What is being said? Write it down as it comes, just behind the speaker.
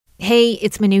Hey,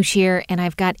 it's Manoush here, and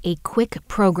I've got a quick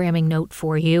programming note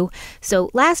for you. So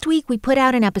last week we put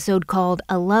out an episode called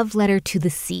A Love Letter to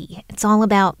the Sea. It's all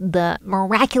about the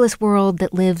miraculous world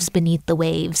that lives beneath the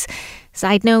waves.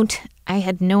 Side note, I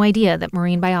had no idea that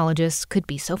marine biologists could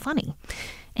be so funny.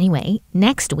 Anyway,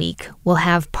 next week we'll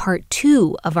have part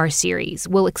 2 of our series.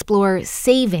 We'll explore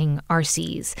saving our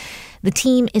seas. The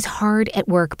team is hard at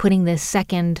work putting this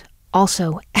second,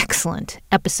 also excellent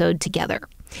episode together.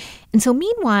 And so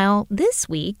meanwhile, this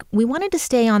week, we wanted to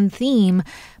stay on theme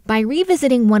by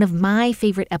revisiting one of my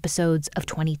favorite episodes of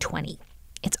 2020.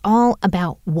 It's all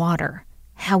about water,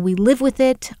 how we live with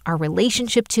it, our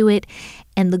relationship to it,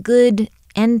 and the good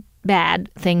and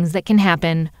bad things that can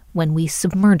happen when we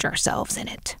submerge ourselves in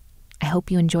it. I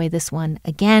hope you enjoy this one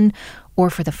again or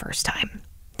for the first time.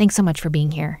 Thanks so much for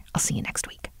being here. I'll see you next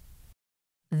week.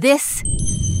 This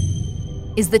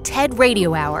is the TED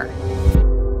Radio Hour.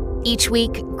 Each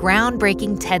week,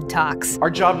 groundbreaking TED Talks. Our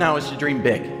job now is to dream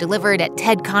big. Delivered at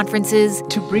TED conferences.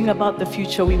 To bring about the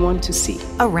future we want to see.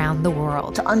 Around the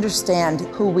world. To understand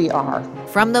who we are.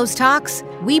 From those talks,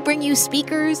 we bring you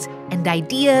speakers and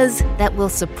ideas that will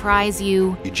surprise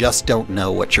you. You just don't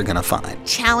know what you're going to find.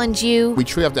 Challenge you. We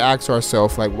truly have to ask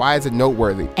ourselves, why is it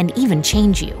noteworthy? And even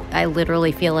change you. I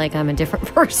literally feel like I'm a different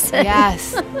person.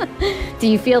 Yes. Do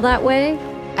you feel that way?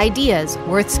 Ideas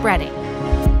worth spreading.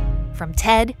 From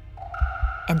TED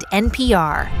and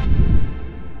NPR.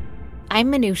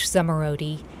 I'm Manoush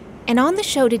Zomorodi, and on the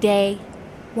show today,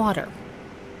 water.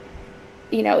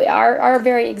 You know, our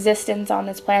very existence on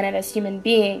this planet as human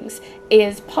beings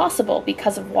is possible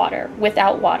because of water.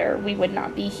 Without water, we would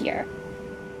not be here.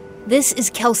 This is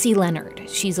Kelsey Leonard.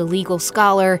 She's a legal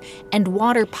scholar, and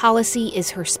water policy is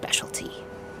her specialty.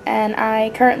 And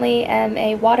I currently am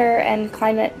a water and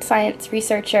climate science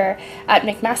researcher at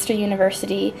McMaster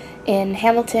University in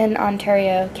Hamilton,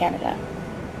 Ontario, Canada.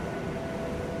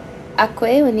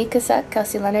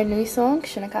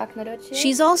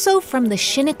 She's also from the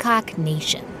Shinnecock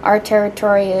Nation. Our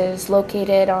territory is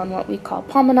located on what we call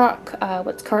Paumanok,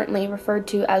 what's currently referred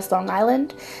to as Long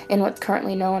Island, and what's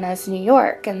currently known as New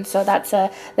York. And so that's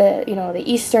the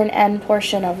eastern end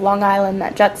portion of Long Island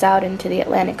that juts out into the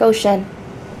Atlantic Ocean.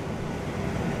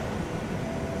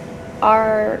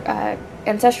 Our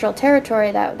ancestral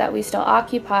territory that we still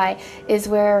occupy is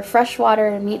where fresh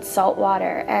water meets salt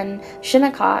water, and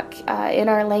Shinnecock in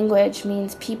our language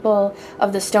means people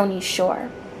of the stony shore.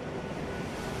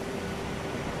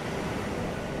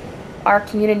 Our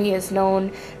community is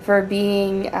known for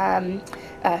being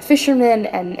fishermen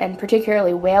and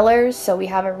particularly whalers, so we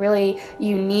have a really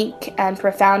unique and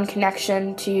profound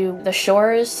connection to the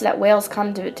shores that whales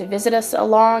come to visit us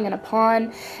along and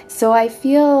upon. So I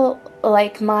feel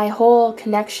like my whole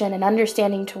connection and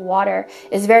understanding to water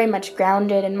is very much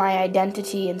grounded in my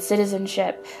identity and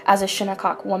citizenship as a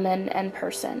Shinnecock woman and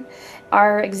person.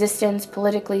 Our existence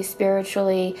politically,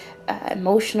 spiritually,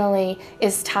 emotionally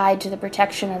is tied to the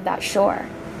protection of that shore.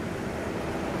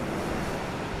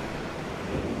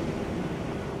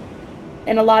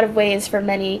 In a lot of ways, for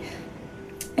many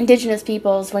Indigenous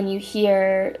peoples, when you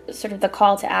hear sort of the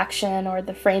call to action or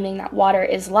the framing that water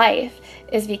is life,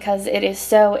 is because it is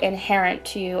so inherent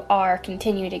to our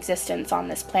continued existence on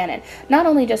this planet, not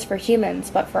only just for humans,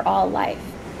 but for all life.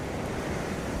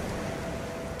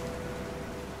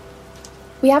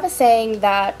 We have a saying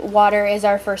that water is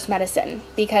our first medicine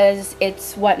because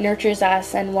it's what nurtures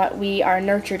us and what we are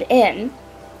nurtured in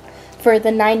for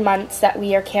the 9 months that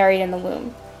we are carried in the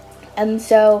womb. And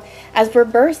so, as we're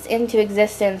birthed into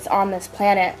existence on this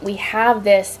planet, we have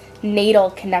this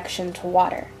natal connection to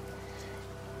water.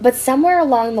 But somewhere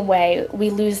along the way, we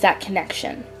lose that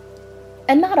connection.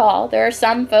 And not all. There are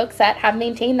some folks that have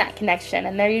maintained that connection,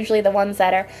 and they're usually the ones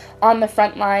that are on the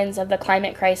front lines of the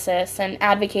climate crisis and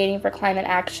advocating for climate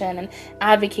action and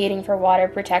advocating for water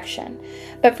protection.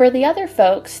 But for the other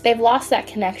folks, they've lost that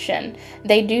connection.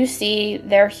 They do see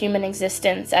their human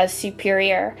existence as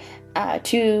superior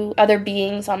to other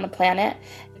beings on the planet,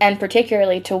 and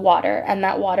particularly to water, and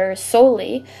that water is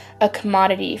solely a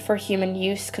commodity for human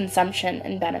use, consumption,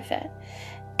 and benefit.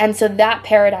 And so that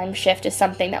paradigm shift is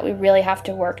something that we really have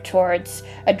to work towards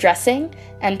addressing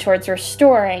and towards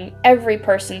restoring every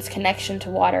person's connection to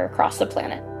water across the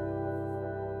planet.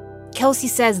 Kelsey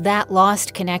says that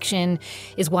lost connection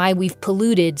is why we've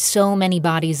polluted so many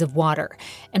bodies of water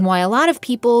and why a lot of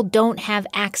people don't have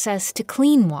access to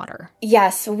clean water.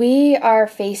 Yes, we are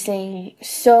facing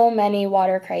so many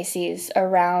water crises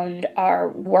around our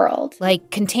world. Like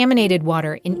contaminated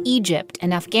water in Egypt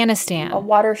and Afghanistan. A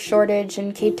water shortage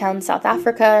in Cape Town, South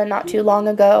Africa not too long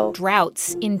ago.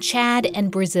 Droughts in Chad and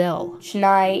Brazil.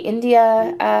 Chennai,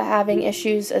 India having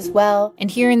issues as well. And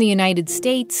here in the United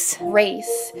States,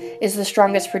 race is the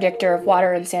strongest predictor of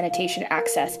water and sanitation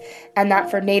access, and that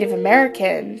for Native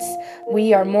Americans,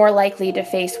 we are more likely to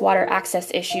face water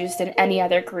access issues than any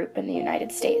other group in the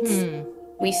United States.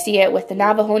 We see it with the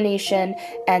Navajo Nation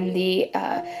and the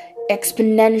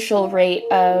exponential rate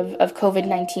of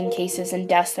COVID-19 cases and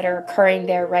deaths that are occurring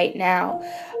there right now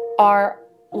are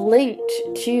linked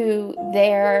to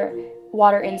their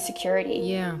water insecurity.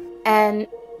 Yeah. And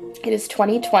it is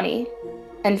 2020.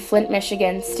 And Flint,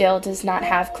 Michigan still does not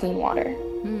have clean water.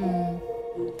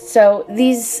 So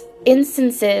these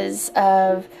instances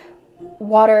of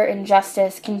water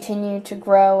injustice continue to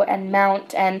grow and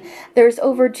mount, and there's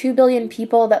over 2 billion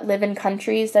people that live in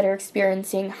countries that are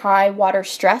experiencing high water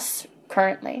stress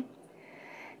currently.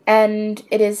 And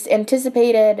it is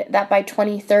anticipated that by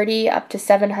 2030, up to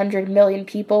 700 million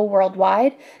people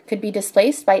worldwide could be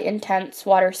displaced by intense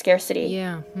water scarcity.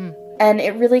 Yeah. And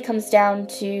it really comes down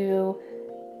to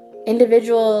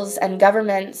individuals and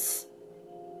governments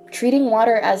treating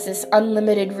water as this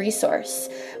unlimited resource,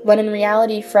 when in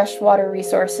reality, freshwater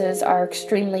resources are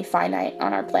extremely finite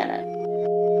on our planet.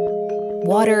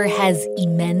 Water has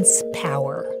immense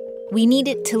power. We need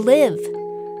it to live.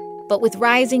 But with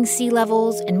rising sea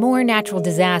levels and more natural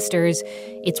disasters,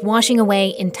 it's washing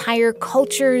away entire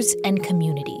cultures and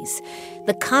communities.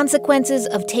 The consequences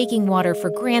of taking water for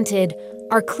granted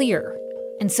are clear.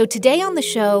 And so today on the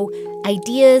show,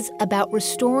 ideas about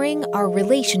restoring our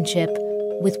relationship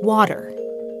with water.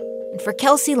 And for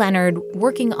Kelsey Leonard,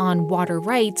 working on water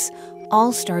rights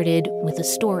all started with a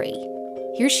story.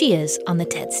 Here she is on the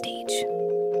TED stage.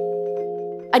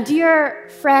 A dear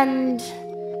friend,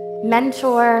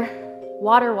 mentor,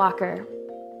 water walker,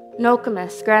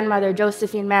 Nokomis, grandmother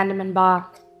Josephine Mandamin Ba.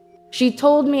 She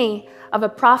told me of a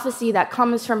prophecy that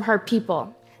comes from her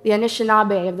people, the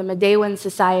Anishinaabe of the Medewan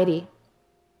Society.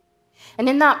 And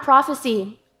in that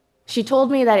prophecy, she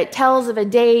told me that it tells of a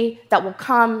day that will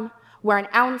come where an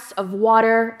ounce of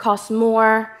water costs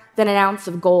more than an ounce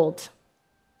of gold.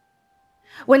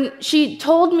 When she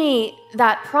told me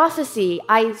that prophecy,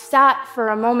 I sat for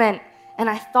a moment and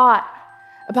I thought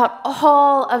about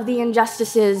all of the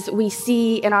injustices we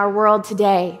see in our world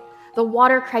today, the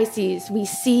water crises we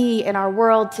see in our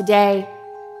world today.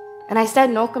 And I said,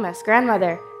 Nokomis,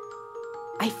 grandmother,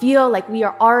 I feel like we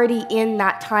are already in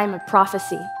that time of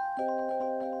prophecy.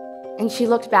 And she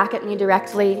looked back at me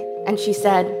directly and she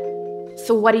said,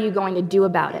 so what are you going to do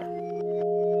about it?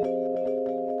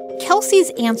 Kelsey's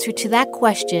answer to that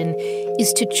question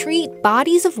is to treat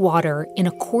bodies of water in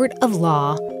a court of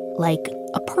law like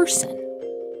a person.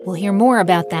 We'll hear more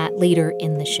about that later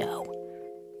in the show.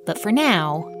 But for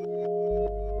now,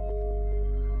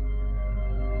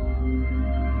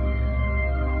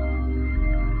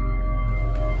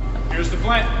 here's the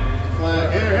Flint.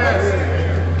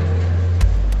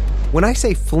 When I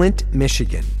say Flint,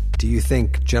 Michigan, do you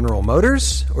think General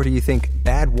Motors or do you think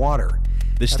bad water?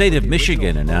 The state of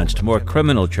Michigan announced more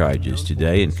criminal charges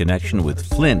today in connection with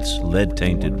Flint's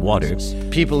lead-tainted water.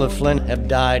 People of Flint have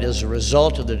died as a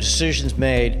result of the decisions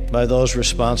made by those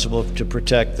responsible to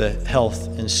protect the health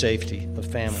and safety of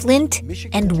families. Flint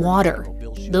and water.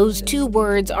 Those two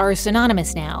words are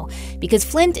synonymous now because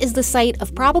Flint is the site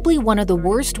of probably one of the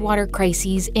worst water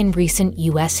crises in recent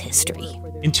U.S. history.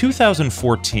 In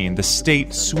 2014, the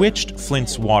state switched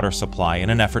Flint's water supply in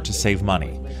an effort to save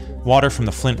money. Water from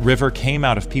the Flint River came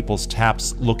out of people's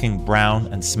taps looking brown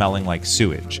and smelling like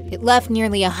sewage. It left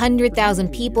nearly 100,000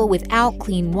 people without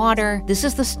clean water. This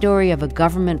is the story of a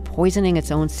government poisoning its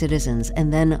own citizens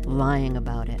and then lying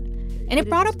about it. And it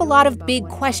brought up a lot of big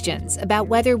questions about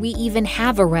whether we even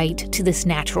have a right to this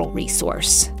natural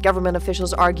resource. Government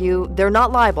officials argue they're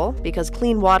not liable because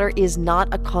clean water is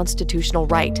not a constitutional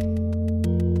right.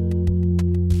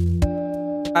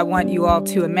 I want you all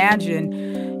to imagine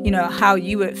how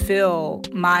you would feel,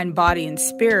 mind, body, and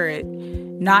spirit,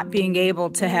 not being able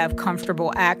to have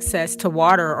comfortable access to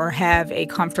water or have a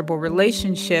comfortable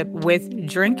relationship with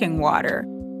drinking water.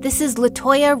 This is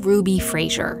Latoya Ruby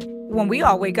Frazier. When we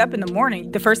all wake up in the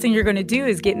morning, the first thing you're going to do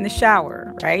is get in the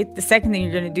shower, right? The second thing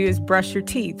you're going to do is brush your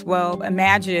teeth. Well,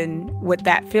 imagine what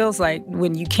that feels like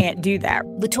when you can't do that.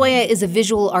 Latoya is a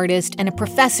visual artist and a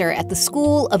professor at the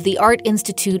School of the Art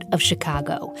Institute of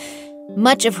Chicago.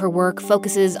 Much of her work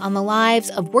focuses on the lives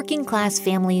of working-class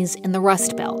families in the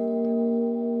Rust Belt.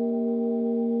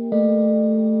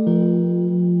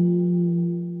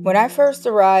 When I first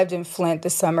arrived in Flint the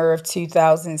summer of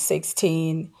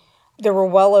 2016, there were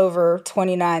well over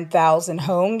 29,000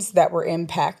 homes that were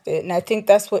impacted. And I think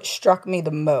that's what struck me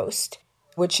the most,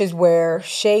 which is where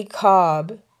Shay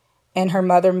Cobb and her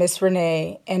mother, Miss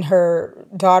Renee, and her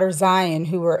daughter, Zion,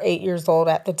 who were 8 years old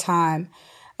at the time,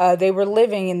 they were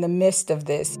living in the midst of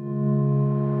this.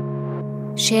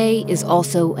 Shay is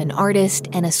also an artist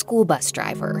and a school bus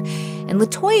driver. And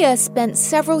LaToya spent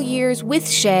several years with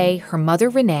Shay, her mother,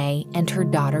 Renee, and her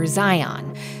daughter,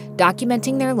 Zion,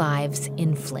 documenting their lives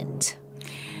in Flint.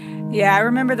 Yeah, I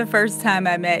remember the first time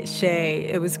I met Shay.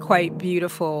 It was quite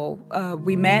beautiful.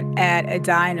 We met at a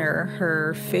diner,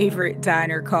 her favorite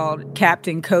diner called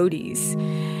Captain Cody's,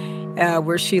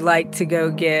 where she liked to go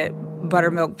get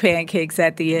buttermilk pancakes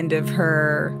at the end of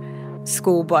her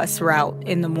school bus route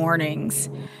in the mornings.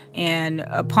 And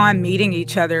upon meeting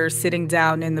each other, sitting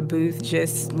down in the booth,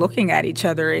 just looking at each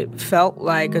other, it felt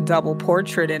like a double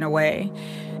portrait in a way.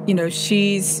 You know,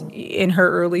 she's in her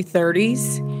early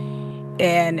 30s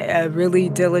and a really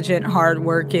diligent,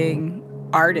 hardworking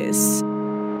artist.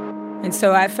 And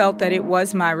so I felt that it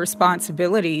was my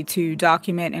responsibility to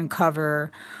document and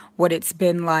cover what it's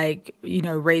been like, you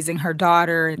know, raising her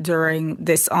daughter during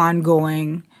this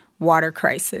ongoing water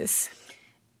crisis.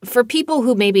 For people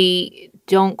who maybe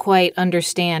don't quite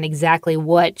understand exactly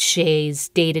what Shay's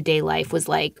day-to-day life was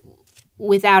like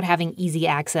without having easy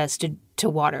access to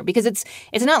water, because it's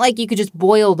not like you could just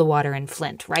boil the water in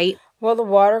Flint, right? Well, the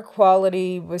water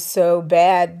quality was so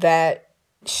bad that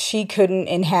she couldn't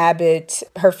inhabit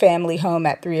her family home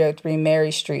at 303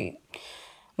 Mary Street.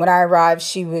 When I arrived,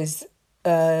 she was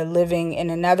living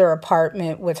in another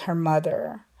apartment with her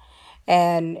mother.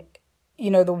 And,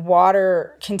 you know, the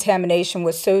water contamination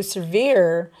was so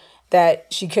severe that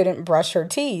she couldn't brush her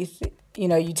teeth. You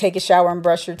know, you take a shower and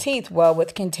brush your teeth. Well,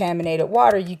 with contaminated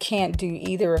water, you can't do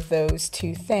either of those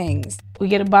two things. We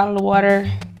get a bottle of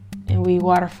water and we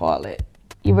waterfall it.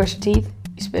 You brush your teeth,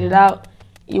 you spit it out,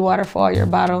 you waterfall your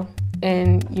bottle,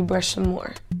 and you brush some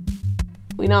more.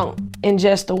 We don't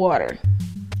ingest the water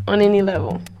on any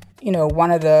level. You know, one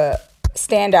of the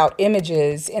standout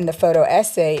images in the photo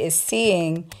essay is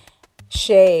seeing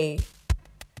Shay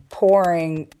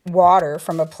pouring water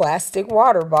from a plastic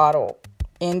water bottle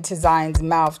into Zion's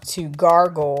mouth to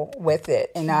gargle with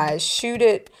it. And I shoot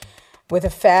it with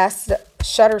a fast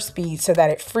shutter speed so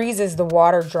that it freezes the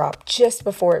water drop just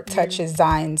before it touches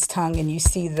Zion's tongue, and you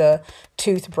see the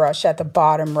toothbrush at the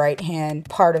bottom right-hand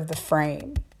part of the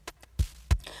frame.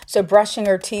 So brushing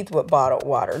her teeth with bottled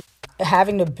water,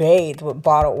 having to bathe with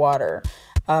bottled water,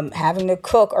 having to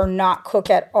cook or not cook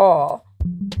at all.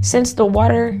 Since the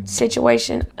water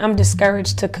situation, I'm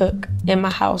discouraged to cook in my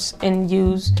house and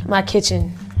use my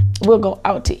kitchen. We'll go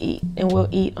out to eat, and we'll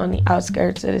eat on the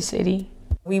outskirts of the city.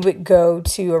 We would go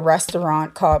to a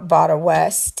restaurant called Bada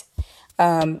West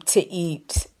to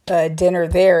eat dinner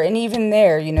there. And even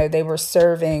there, you know, they were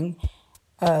serving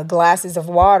glasses of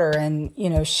water, and,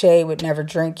 you know, Shay would never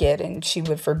drink it, and she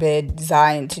would forbid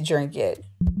Zion to drink it.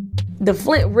 The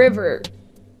Flint River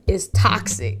is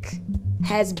toxic,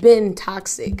 has been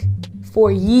toxic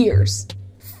for years.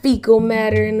 Fecal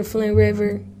matter in the Flint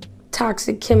River,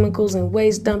 toxic chemicals and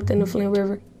waste dumped in the Flint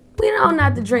River. We don't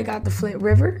have to drink out the Flint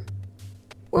River.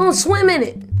 We don't swim in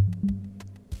it.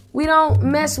 We don't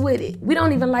mess with it. We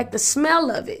don't even like the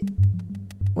smell of it.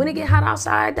 When it get hot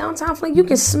outside downtown Flint, you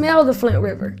can smell the Flint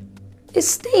River. It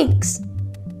stinks.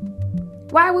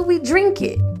 Why would we drink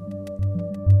it?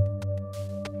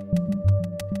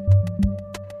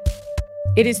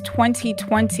 It is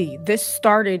 2020. This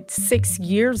started 6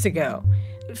 years ago.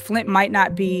 Flint might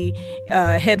not be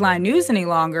headline news any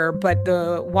longer, but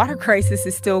the water crisis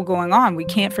is still going on. We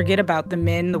can't forget about the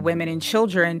men, the women, and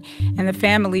children, and the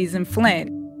families in Flint.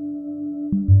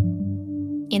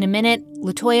 In a minute,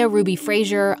 LaToya Ruby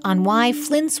Frazier on why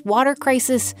Flint's water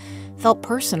crisis felt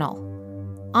personal.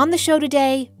 On the show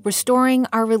today, restoring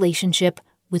our relationship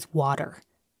with water.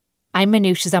 I'm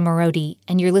Manoush Zomorodi,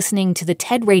 and you're listening to the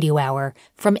TED Radio Hour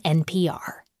from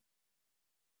NPR.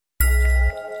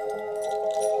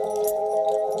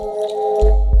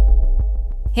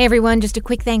 Hey everyone, just a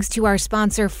quick thanks to our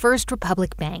sponsor, First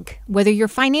Republic Bank. Whether your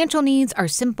financial needs are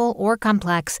simple or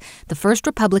complex, the First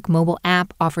Republic mobile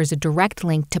app offers a direct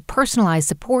link to personalized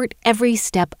support every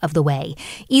step of the way.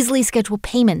 Easily schedule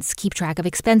payments, keep track of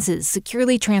expenses,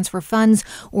 securely transfer funds,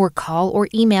 or call or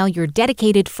email your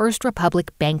dedicated First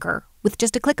Republic banker with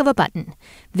just a click of a button.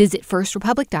 Visit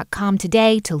firstrepublic.com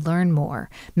today to learn more.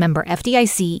 Member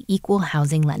FDIC, Equal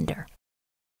Housing Lender.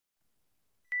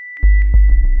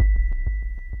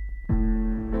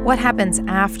 What happens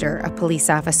after a police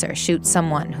officer shoots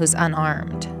someone who's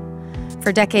unarmed?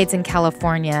 For decades in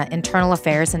California, internal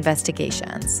affairs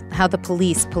investigations, how the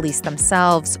police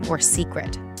themselves, were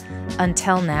secret.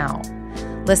 Until now.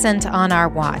 Listen to On Our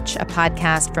Watch, a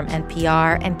podcast from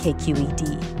NPR and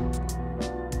KQED.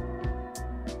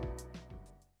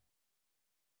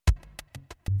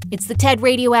 It's the TED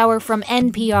Radio Hour from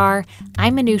NPR.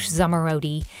 I'm Manoush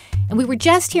Zomorodi. And we were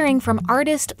just hearing from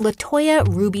artist Latoya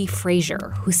Ruby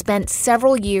Frazier, who spent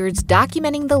several years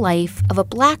documenting the life of a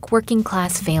Black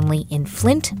working-class family in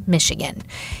Flint, Michigan,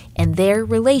 and their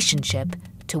relationship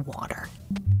to water.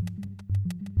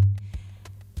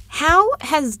 How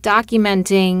has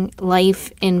documenting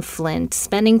life in Flint,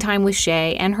 spending time with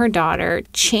Shay and her daughter,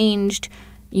 changed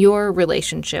your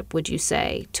relationship, would you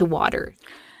say, to water?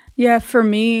 Yeah, for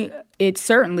me, it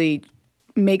certainly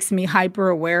makes me hyper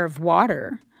aware of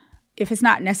water. If it's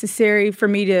not necessary for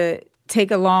me to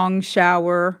take a long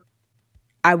shower,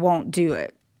 I won't do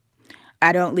it.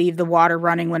 I don't leave the water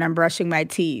running when I'm brushing my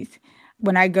teeth.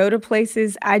 When I go to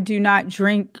places, I do not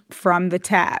drink from the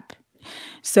tap.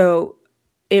 So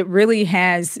it really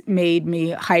has made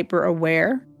me hyper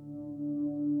aware.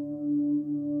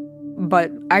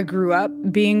 But I grew up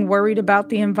being worried about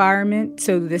the environment,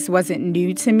 so this wasn't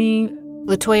new to me.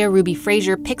 Latoya Ruby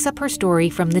Frazier picks up her story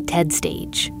from the TED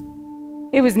stage.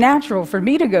 It was natural for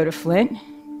me to go to Flint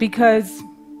because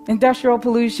industrial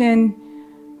pollution,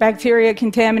 bacteria,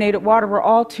 contaminated water were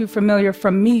all too familiar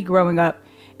from me growing up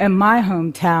in my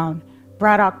hometown,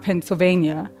 Braddock,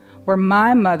 Pennsylvania, where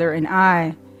my mother and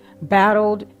I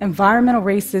battled environmental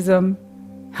racism,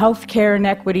 healthcare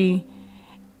inequity,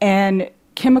 and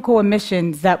chemical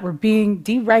emissions that were being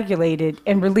deregulated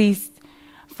and released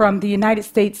from the United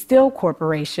States Steel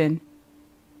Corporation.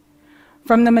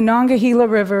 From the Monongahela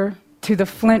River to the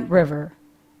Flint River,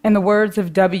 in the words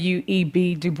of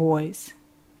W.E.B. Du Bois,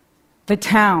 the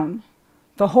town,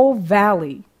 the whole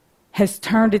valley, has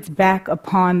turned its back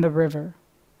upon the river.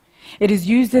 It has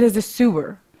used it as a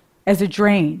sewer, as a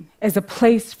drain, as a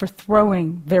place for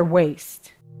throwing their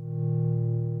waste.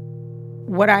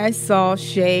 What I saw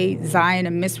Shay, Zion,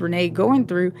 and Miss Renee going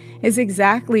through is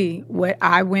exactly what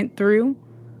I went through,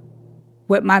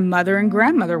 what my mother and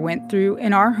grandmother went through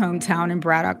in our hometown in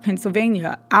Braddock,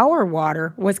 Pennsylvania. Our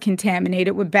water was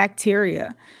contaminated with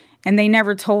bacteria, and they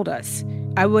never told us.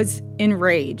 I was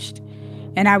enraged,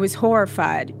 and I was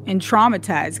horrified and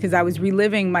traumatized because I was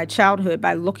reliving my childhood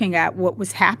by looking at what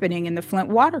was happening in the Flint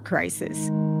water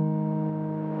crisis.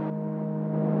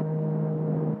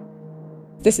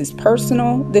 This is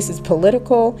personal, this is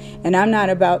political, and I'm not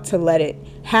about to let it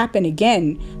happen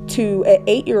again to an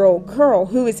 8-year-old girl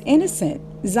who is innocent.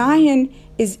 Zion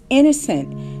is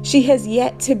innocent. She has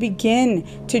yet to begin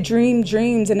to dream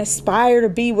dreams and aspire to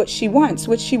be what she wants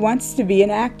to be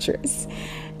an actress.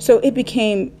 So it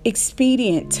became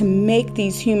expedient to make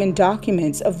these human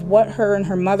documents of what her and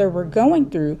her mother were going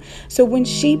through. So when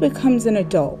she becomes an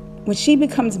adult, when she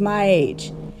becomes my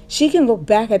age, she can look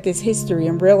back at this history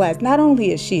and realize not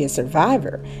only is she a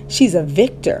survivor, she's a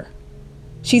victor.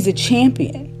 She's a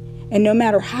champion. And no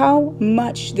matter how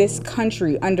much this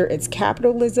country, under its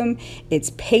capitalism,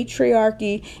 its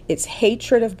patriarchy, its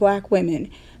hatred of Black women,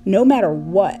 no matter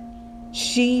what,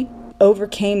 she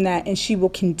overcame that and she will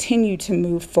continue to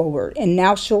move forward. And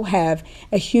now she'll have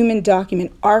a human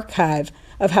document archive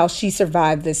of how she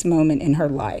survived this moment in her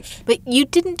life. But you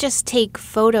didn't just take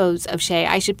photos of Shay.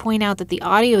 I should point out that the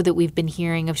audio that we've been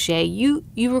hearing of Shay, you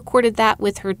recorded that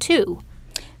with her too.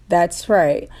 That's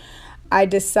right. I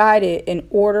decided in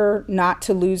order not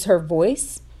to lose her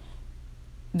voice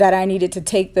that I needed to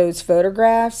take those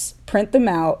photographs, print them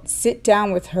out, sit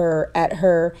down with her at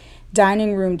her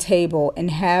dining room table and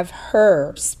have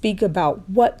her speak about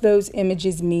what those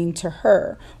images mean to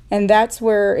her. And that's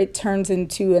where it turns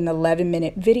into an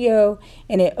 11-minute video,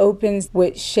 and it opens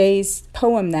with Shay's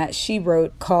poem that she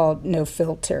wrote called No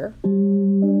Filter.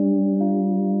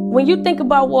 When you think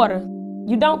about water,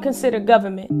 you don't consider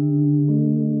government.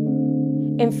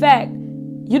 In fact,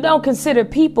 you don't consider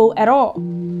people at all.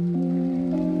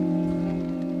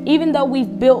 Even though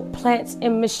we've built plants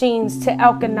and machines to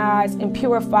alkalize and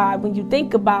purify, when you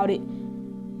think about it,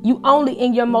 you only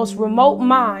in your most remote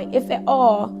mind, if at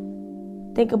all,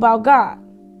 think about God,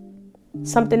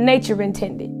 something nature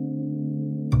intended.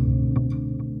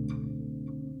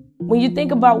 When you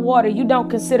think about water, you don't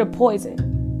consider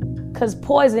poison, because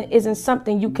poison isn't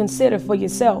something you consider for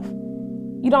yourself.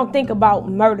 You don't think about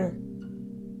murder.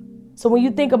 So when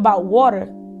you think about water,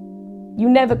 you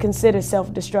never consider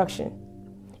self-destruction.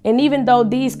 And even though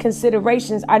these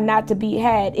considerations are not to be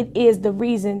had, it is the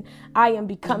reason I am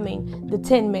becoming the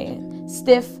Tin Man,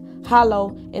 stiff,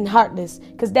 hollow and heartless,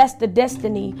 because that's the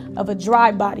destiny of a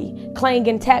dry body,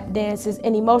 clanging tap dances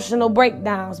and emotional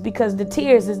breakdowns, because the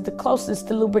tears is the closest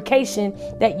to lubrication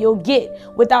that you'll get.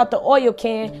 Without the oil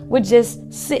can, we're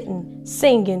just sitting,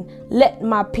 singing, let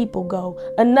my people go.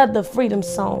 Another freedom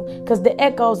song, because the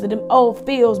echoes of them old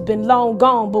fields been long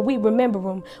gone, but we remember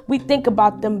them. We think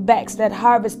about them backs that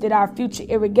harvested our future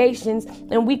irrigations,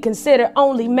 and we consider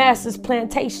only masses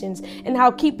plantations, and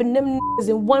how keeping them niggas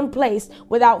in one place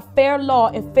without fair law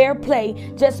and fair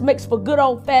play just makes for good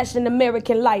old-fashioned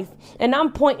American life. And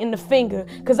I'm pointing the finger,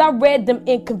 because I read them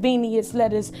inconvenience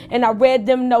letters, and I read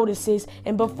them notices,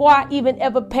 and before I even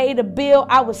ever paid a bill,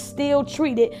 I was still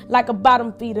treated like a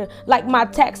bottom feeder, like my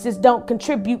taxes don't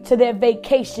contribute to their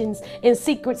vacations and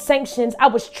secret sanctions. I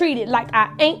was treated like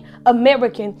I ain't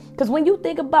American, because when you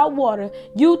think about water,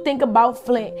 you think about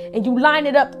Flint, and you line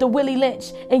it up to Willie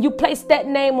Lynch, and you place that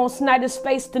name on Snyder's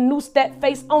face to noose that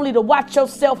face only to watch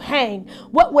yourself hang.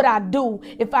 What would I do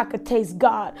if I could taste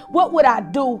God? What would I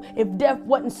do if death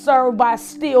wasn't served by a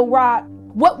steel rod?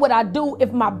 What would I do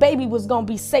if my baby was gonna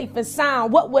be safe and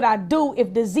sound? What would I do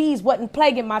if disease wasn't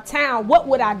plaguing my town? What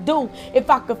would I do if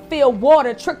I could feel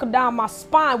water trickle down my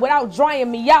spine without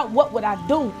drying me out? What would I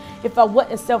do if I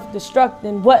wasn't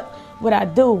self-destructing? What would I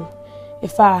do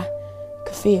if I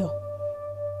could feel?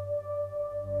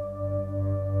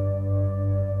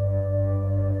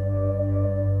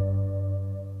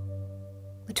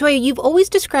 LaToya, you've always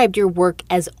described your work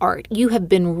as art. You have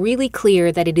been really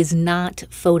clear that it is not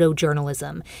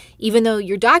photojournalism, even though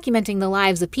you're documenting the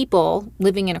lives of people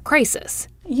living in a crisis.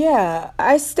 Yeah,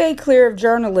 I stay clear of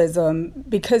journalism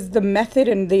because the method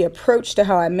and the approach to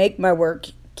how I make my work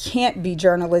can't be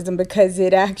journalism, because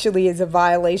it actually is a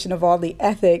violation of all the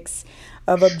ethics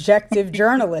of objective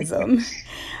journalism.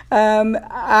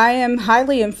 I am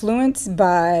highly influenced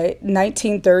by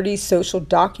 1930s social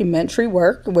documentary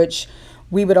work, which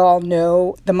we would all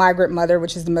know The Migrant Mother,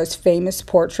 which is the most famous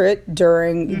portrait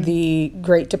during the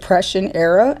Great Depression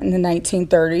era in the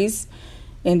 1930s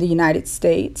in the United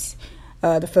States.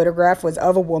 The photograph was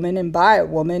of a woman and by a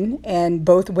woman, and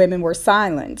both women were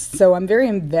silenced. So I'm very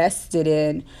invested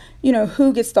in,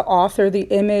 who gets to author the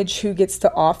image, who gets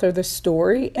to author the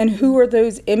story, and who are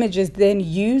those images then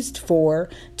used for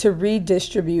to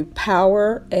redistribute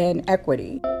power and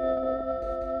equity.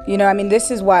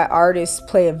 This is why artists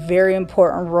play a very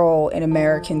important role in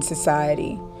American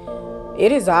society.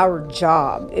 It is our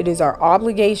job, it is our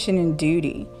obligation and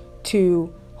duty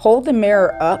to hold the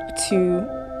mirror up to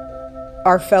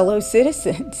our fellow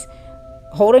citizens,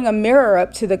 holding a mirror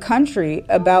up to the country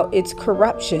about its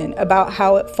corruption, about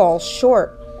how it falls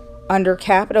short under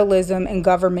capitalism and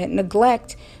government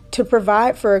neglect to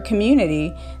provide for a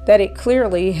community that it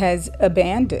clearly has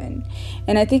abandoned.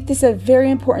 And I think this is a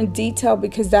very important detail,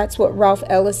 because that's what Ralph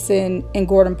Ellison and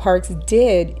Gordon Parks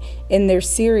did in their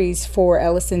series for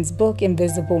Ellison's book,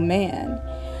 Invisible Man.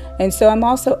 And so I'm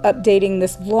also updating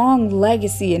this long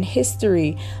legacy and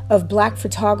history of Black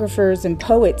photographers and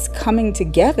poets coming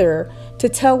together to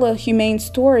tell a humane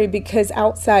story, because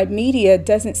outside media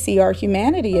doesn't see our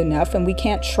humanity enough, and we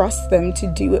can't trust them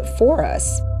to do it for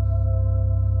us.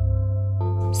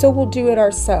 So we'll do it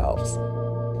ourselves.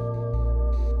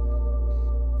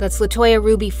 That's LaToya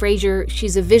Ruby Frazier.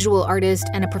 She's a visual artist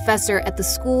and a professor at the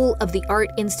School of the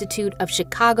Art Institute of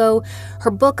Chicago.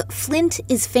 Her book, Flint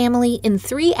is Family in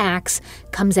 3 Acts,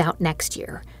 comes out next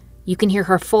year. You can hear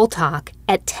her full talk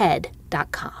at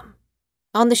TED.com.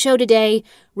 On the show today,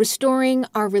 restoring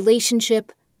our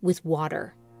relationship with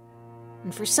water.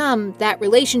 And for some, that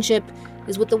relationship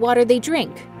is with the water they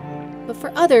drink. But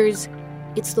for others,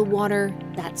 it's the water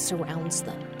that surrounds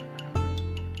them.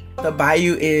 The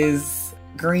bayou is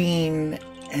green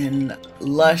and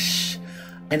lush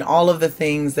and all of the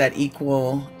things that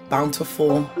equal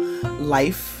bountiful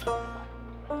life.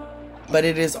 But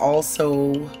it is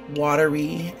also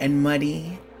watery and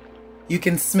muddy. You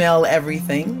can smell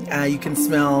everything. You can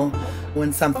smell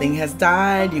when something has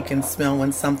died. You can smell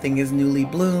when something is newly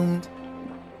bloomed.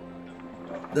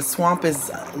 The swamp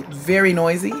is very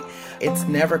noisy. It's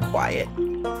never quiet,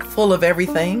 full of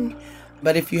everything.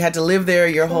 But if you had to live there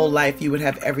your whole life, you would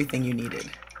have everything you needed.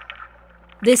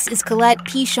 This is Colette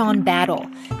Pichon Battle.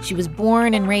 She was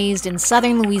born and raised in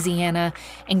southern Louisiana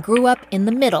and grew up in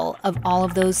the middle of all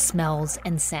of those smells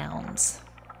and sounds.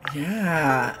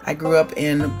 Yeah, I grew up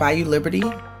in Bayou Liberty,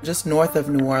 just north of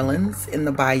New Orleans, in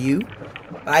the bayou.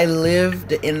 I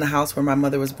lived in the house where my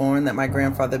mother was born, that my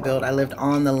grandfather built. I lived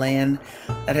on the land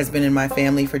that has been in my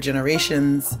family for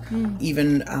generations,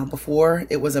 even before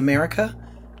it was America.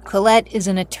 Colette is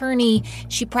an attorney.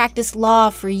 She practiced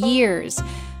law for years.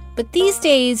 But these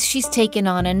days, she's taken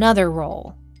on another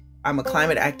role. I'm a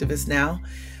climate activist now.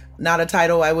 Not a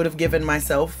title I would have given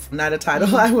myself, not a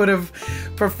title I would have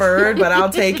preferred, but I'll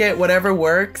take it, whatever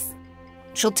works.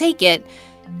 She'll take it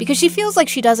because she feels like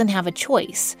she doesn't have a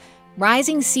choice.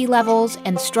 Rising sea levels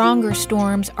and stronger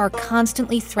storms are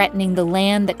constantly threatening the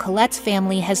land that Colette's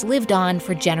family has lived on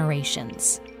for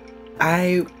generations.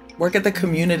 I work at the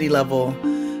community level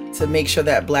to make sure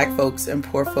that Black folks and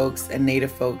poor folks and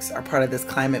Native folks are part of this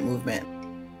climate movement.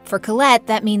 For Colette,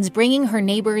 that means bringing her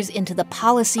neighbors into the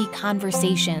policy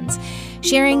conversations,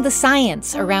 sharing the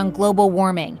science around global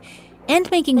warming, and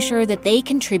making sure that they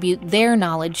contribute their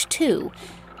knowledge too,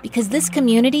 because this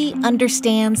community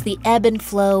understands the ebb and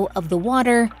flow of the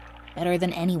water better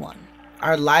than anyone.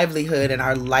 Our livelihood and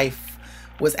our life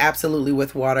was absolutely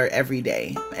with water every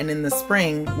day. And in the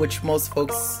spring, which most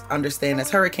folks understand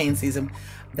as hurricane season,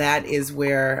 that is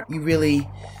where you really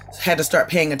had to start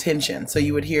paying attention. So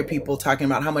you would hear people talking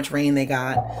about how much rain they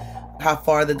got, how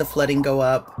far did the flooding go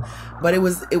up. But it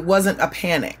wasn't a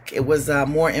panic. It was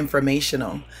more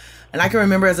informational. And I can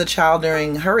remember as a child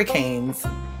during hurricanes,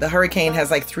 the hurricane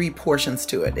has like 3 portions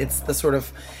to it. It's the sort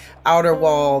of outer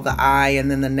wall, the eye,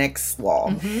 and then the next wall.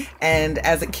 Mm-hmm. And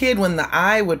as a kid, when the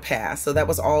eye would pass, so that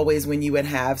was always when you would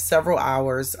have several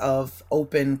hours of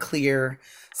open, clear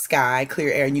sky,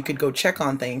 clear air, and you could go check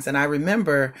on things. And I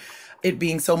remember it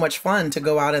being so much fun to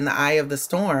go out in the eye of the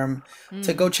storm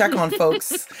to go check on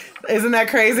folks. Isn't that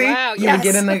crazy? Wow, you would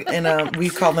get in a we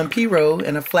call them pirogue,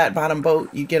 in a flat bottom boat.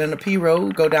 You get in a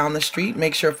pirogue, go down the street,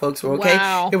 make sure folks were okay.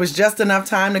 Wow. It was just enough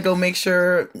time to go make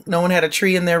sure no one had a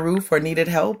tree in their roof or needed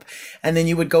help. And then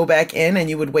you would go back in and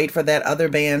you would wait for that other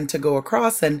band to go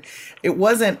across. And it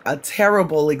wasn't a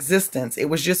terrible existence. It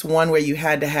was just one where you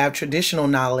had to have traditional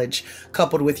knowledge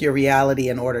coupled with your reality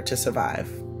in order to survive.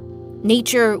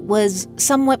 Nature was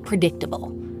somewhat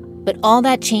predictable, but all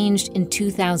that changed in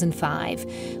 2005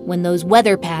 when those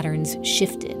weather patterns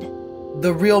shifted.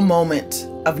 The real moment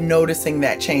of noticing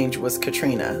that change was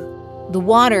Katrina. The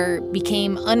water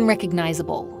became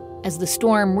unrecognizable as the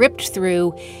storm ripped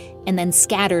through and then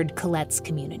scattered Colette's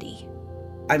community.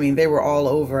 I mean, they were all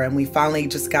over, and we finally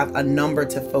just got a number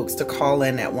to folks to call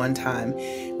in at one time.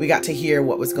 We got to hear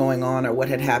what was going on or what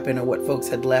had happened or what folks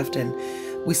had left, and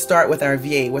we start with our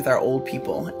VA, with our old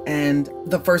people. And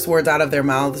the first words out of their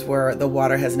mouths were, the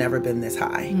water has never been this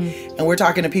high. And we're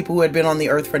talking to people who had been on the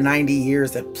earth for 90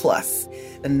 years and plus.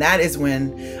 And that is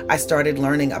when I started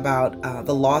learning about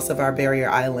the loss of our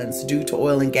barrier islands due to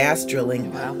oil and gas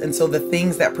drilling. Wow. And so the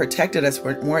things that protected us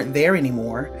weren't there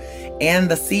anymore.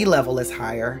 And the sea level is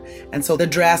higher. And so the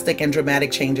drastic and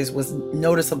dramatic changes was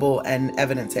noticeable and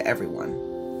evident to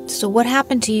everyone. So what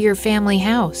happened to your family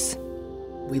house?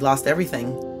 We lost everything.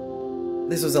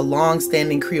 This was a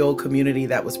long-standing Creole community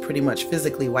that was pretty much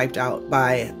physically wiped out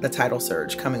by the tidal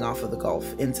surge coming off of the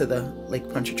Gulf into the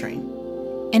Lake Pontchartrain.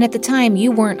 And at the time,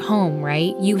 you weren't home,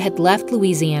 right? You had left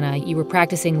Louisiana, you were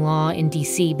practicing law in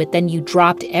D.C., but then you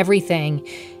dropped everything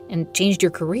and changed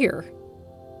your career.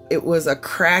 It was a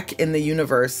crack in the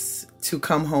universe to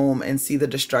come home and see the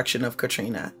destruction of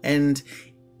Katrina. And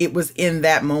it was in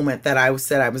that moment that I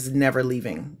said I was never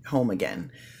leaving home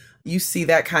again. You see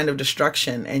that kind of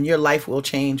destruction and your life will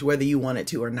change whether you want it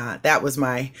to or not. That was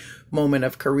my moment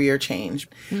of career change.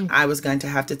 I was going to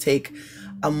have to take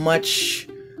a much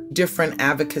different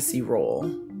advocacy role,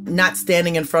 not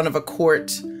standing in front of a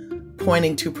court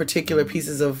pointing to particular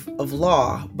pieces of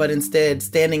law, but instead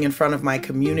standing in front of my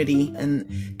community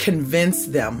and convince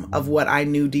them of what I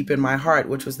knew deep in my heart,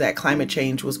 which was that climate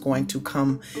change was going to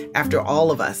come after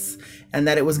all of us and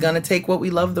that it was going to take what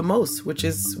we love the most, which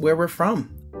is where we're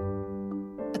from.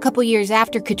 A couple years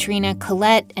after Katrina,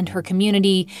 Colette and her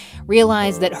community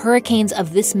realized that hurricanes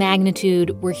of this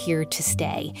magnitude were here to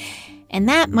stay. And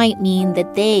that might mean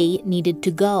that they needed to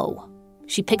go.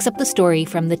 She picks up the story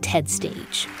from the TED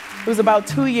stage. It was about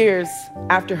 2 years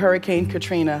after Hurricane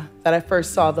Katrina that I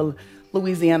first saw the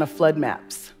Louisiana flood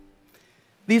maps.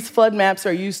 These flood maps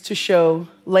are used to show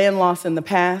land loss in the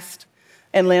past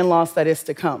and land loss that is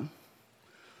to come.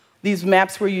 These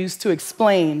maps were used to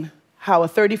explain how a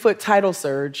 30-foot tidal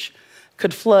surge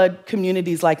could flood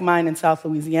communities like mine in South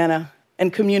Louisiana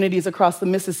and communities across the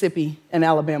Mississippi and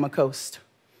Alabama coast.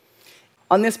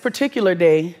 On this particular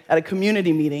day, at a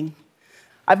community meeting,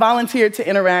 I volunteered to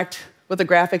interact with the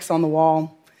graphics on the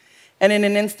wall, and in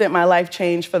an instant, my life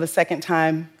changed for the second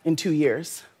time in 2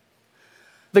 years.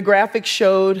 The graphics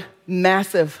showed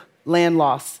massive land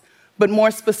loss, but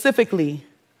more specifically,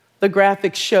 the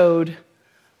graphics showed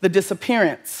the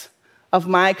disappearance of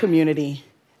my community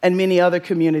and many other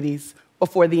communities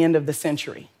before the end of the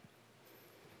century.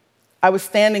 I was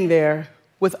standing there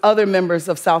with other members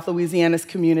of South Louisiana's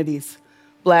communities,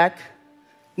 Black,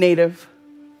 Native,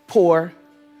 poor.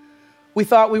 We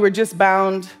thought we were just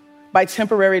bound by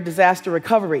temporary disaster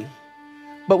recovery,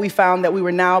 but we found that we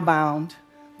were now bound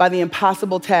by the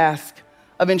impossible task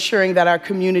of ensuring that our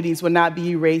communities would not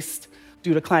be erased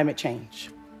due to climate change.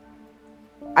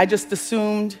 I just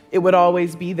assumed it would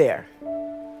always be there.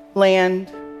 Land,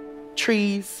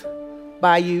 trees,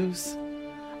 bayous.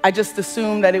 I just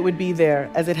assumed that it would be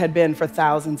there as it had been for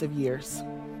thousands of years.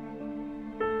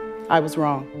 I was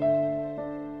wrong.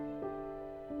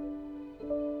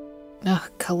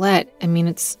 Ugh, Colette, I mean,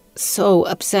 it's so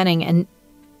upsetting. And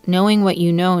knowing what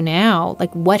you know now,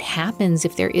 like, what happens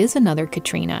if there is another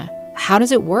Katrina? How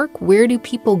does it work? Where do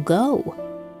people go?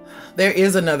 There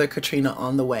is another Katrina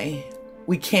on the way.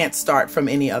 We can't start from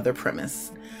any other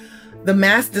premise. The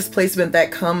mass displacement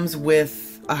that comes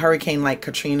with a hurricane like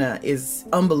Katrina is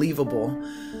unbelievable.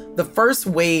 The first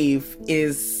wave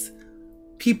is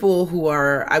people who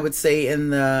are, I would say,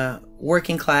 in the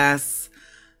working class,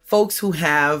 folks who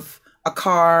have a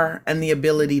car and the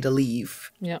ability to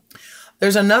leave. Yeah.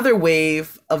 There's another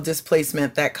wave of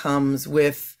displacement that comes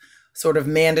with sort of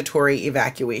mandatory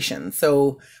evacuation.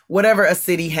 So whatever a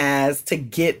city has to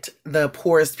get the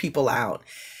poorest people out.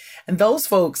 And those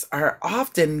folks are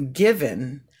often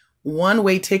given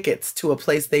one-way tickets to a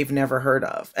place they've never heard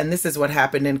of. And this is what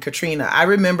happened in Katrina. I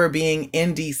remember being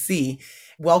in DC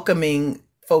welcoming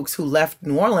folks who left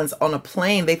New Orleans on a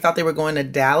plane. They thought they were going to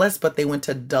Dallas, but they went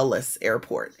to Dulles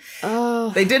Airport.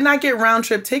 Oh. They did not get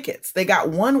round-trip tickets. They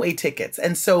got one-way tickets.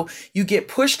 And so you get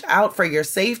pushed out for your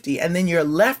safety, and then you're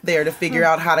left there to figure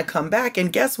out how to come back.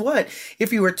 And guess what?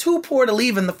 If you were too poor to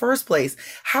leave in the first place,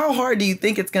 how hard do you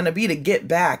think it's going to be to get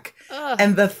back?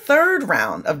 And the third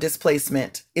round of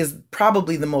displacement is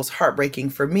probably the most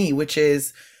heartbreaking for me, which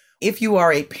is if you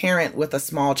are a parent with a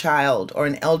small child or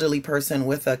an elderly person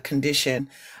with a condition,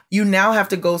 you now have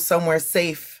to go somewhere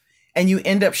safe, and you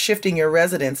end up shifting your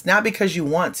residence, not because you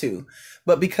want to,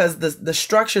 but because the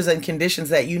structures and conditions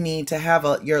that you need to have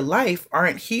your life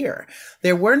aren't here.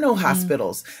 There were no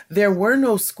hospitals. There were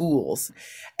no schools.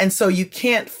 And so you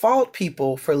can't fault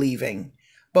people for leaving.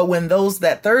 But when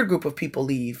that third group of people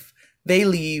leave, they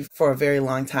leave for a very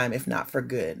long time, if not for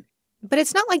good. But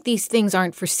it's not like these things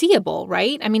aren't foreseeable,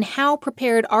 right? I mean, how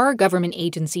prepared are government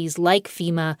agencies like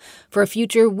FEMA for a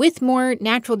future with more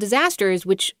natural disasters,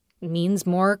 which means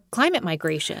more climate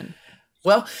migration?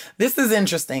 Well, this is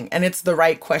interesting, and it's the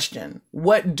right question.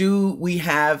 What do we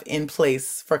have in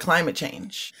place for climate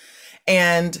change?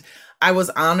 And I was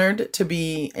honored to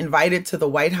be invited to the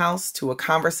White House to a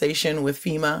conversation with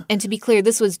FEMA. And to be clear,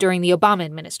 this was during the Obama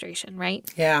administration, right?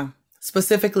 Yeah.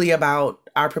 Specifically about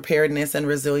our preparedness and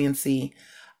resiliency.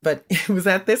 But it was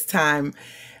at this time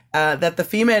that the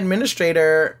FEMA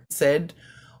administrator said,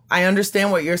 I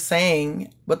understand what you're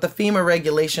saying, but the FEMA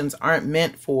regulations aren't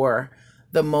meant for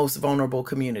the most vulnerable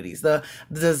communities. The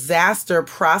disaster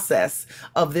process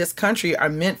of this country are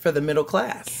meant for the middle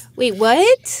class. Wait,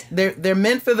 what? They're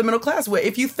meant for the middle class. Well,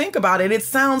 if you think about it, it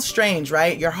sounds strange,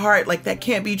 right? Your heart, like, that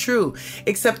can't be true.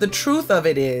 Except the truth of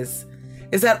it is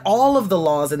that all of the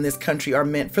laws in this country are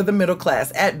meant for the middle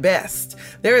class at best.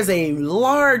 There is a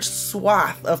large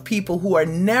swath of people who are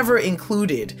never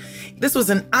included. This was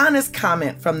an honest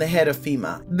comment from the head of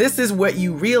FEMA. This is what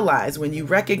you realize when you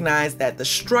recognize that the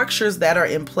structures that are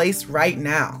in place right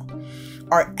now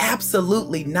are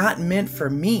absolutely not meant for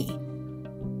me.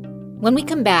 When we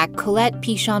come back, Colette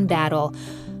Pichon-Battle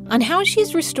on how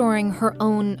she's restoring her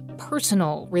own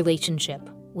personal relationship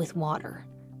with water.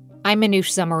 I'm Manoush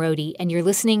Zomorodi, and you're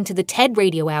listening to the TED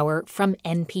Radio Hour from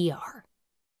NPR.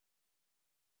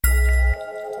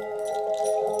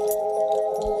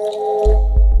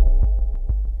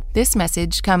 This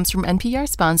message comes from NPR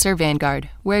sponsor Vanguard,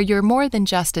 where you're more than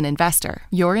just an investor,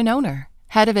 you're an owner.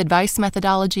 Head of Advice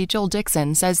Methodology Joel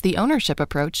Dixon says the ownership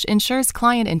approach ensures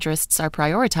client interests are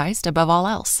prioritized above all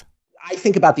else. I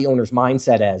think about the owner's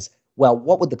mindset as, well,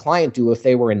 what would the client do if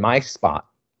they were in my spot?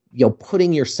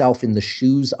 Putting yourself in the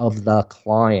shoes of the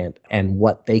client and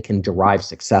what they can derive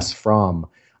success from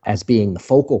as being the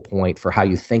focal point for how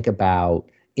you think about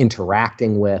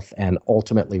interacting with and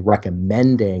ultimately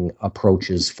recommending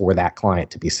approaches for that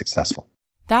client to be successful.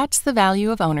 That's the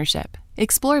value of ownership.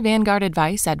 Explore Vanguard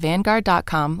advice at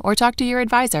Vanguard.com or talk to your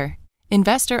advisor.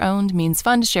 Investor-owned means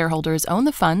fund shareholders own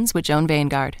the funds which own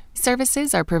Vanguard.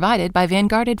 Services are provided by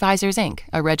Vanguard Advisors, Inc.,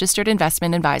 a registered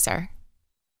investment advisor.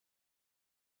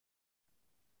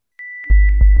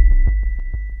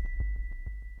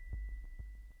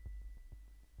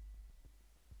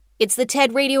 It's the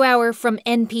TED Radio Hour from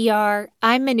NPR.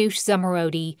 I'm Manoush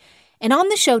Zomorodi. And on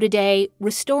the show today,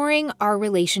 restoring our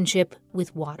relationship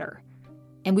with water.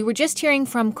 And we were just hearing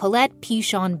from Colette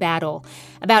Pichon Battle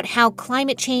about how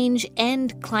climate change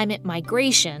and climate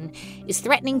migration is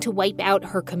threatening to wipe out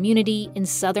her community in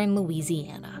southern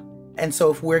Louisiana. And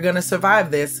so if we're going to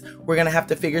survive this, we're going to have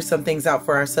to figure some things out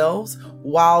for ourselves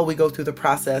while we go through the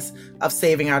process of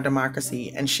saving our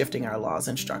democracy and shifting our laws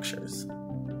and structures.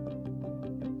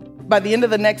 By the end of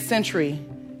the next century,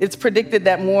 it's predicted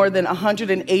that more than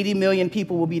 180 million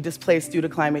people will be displaced due to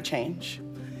climate change.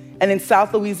 And in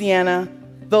South Louisiana,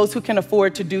 those who can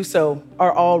afford to do so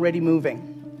are already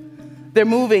moving. They're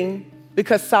moving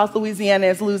because South Louisiana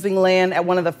is losing land at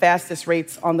one of the fastest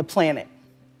rates on the planet.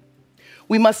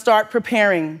 We must start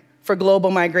preparing for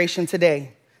global migration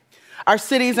today. Our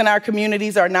cities and our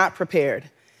communities are not prepared.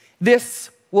 This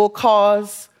will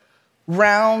cause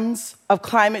rounds of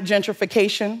climate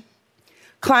gentrification.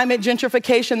 Climate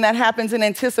gentrification that happens in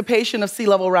anticipation of sea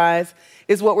level rise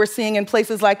is what we're seeing in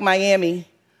places like Miami,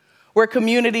 where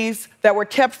communities that were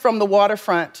kept from the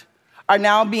waterfront are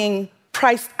now being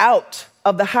priced out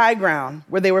of the high ground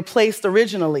where they were placed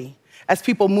originally as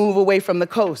people move away from the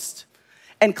coast.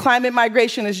 And climate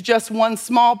migration is just one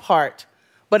small part,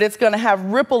 but it's going to have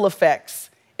ripple effects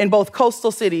in both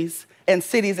coastal cities and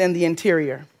cities in the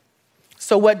interior.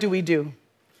 So what do?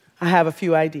 I have a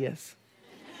few ideas.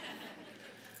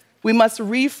 We must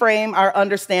reframe our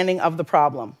understanding of the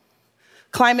problem.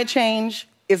 Climate change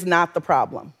is not the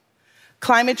problem.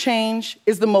 Climate change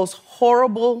is the most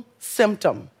horrible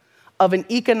symptom of an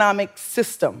economic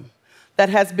system that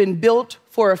has been built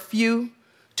for a few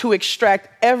to extract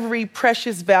every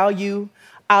precious value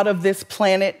out of this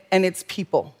planet and its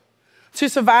people. To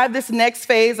survive this next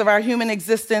phase of our human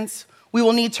existence, we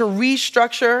will need to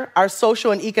restructure our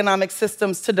social and economic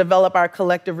systems to develop our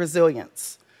collective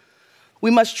resilience.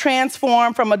 We must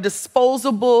transform from a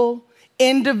disposable,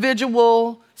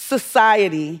 individual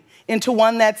society into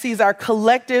one that sees our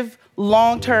collective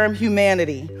long-term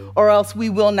humanity, or else we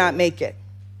will not make it.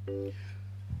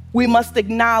 We must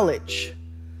acknowledge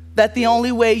that the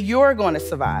only way you're going to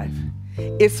survive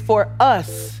is for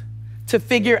us to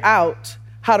figure out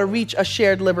how to reach a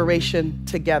shared liberation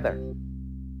together.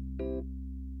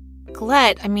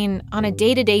 Colette, on a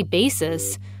day-to-day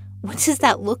basis, what does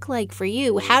that look like for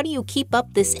you? How do you keep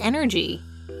up this energy?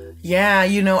 Yeah,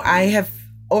 I have,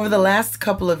 over the last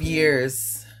couple of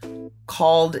years,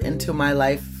 called into my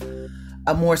life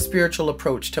a more spiritual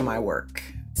approach to my work.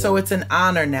 So it's an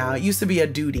honor now. It used to be a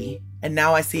duty, and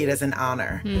now I see it as an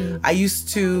honor. I used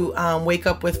to wake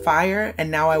up with fire,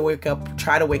 and now I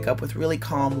try to wake up with really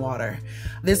calm water.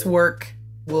 This work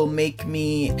will make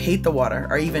me hate the water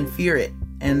or even fear it,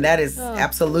 and that is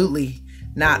absolutely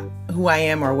not who I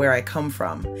am or where I come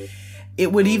from.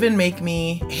 It would even make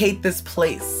me hate this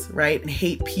place, right? And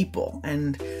hate people.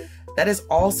 And that is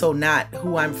also not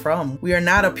who I'm from. We are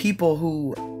not a people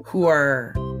who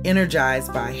are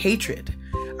energized by hatred.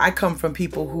 I come from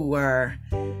people who are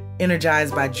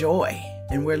energized by joy.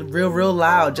 And we're real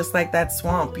loud, just like that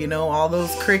swamp, all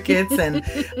those crickets and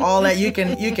all that. You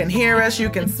can hear us, you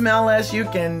can smell us, you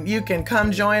can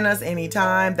come join us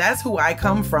anytime. That's who I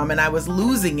come from, and I was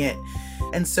losing it.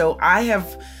 And so I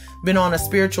have been on a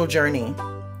spiritual journey.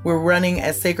 We're running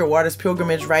a Sacred Waters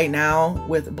pilgrimage right now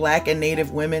with Black and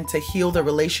Native women to heal the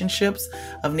relationships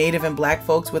of Native and Black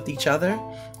folks with each other,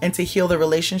 and to heal the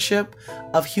relationship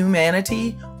of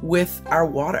humanity with our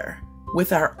water,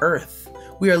 with our earth.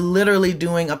 We are literally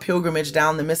doing a pilgrimage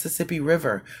down the Mississippi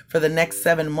River for the next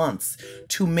 7 months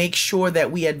to make sure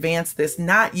that we advance this,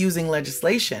 not using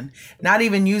legislation, not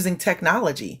even using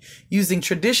technology, using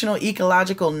traditional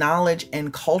ecological knowledge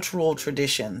and cultural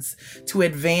traditions to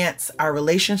advance our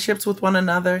relationships with one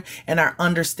another and our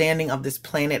understanding of this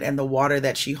planet and the water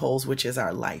that she holds, which is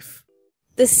our life.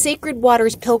 The Sacred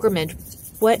Waters pilgrimage,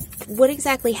 what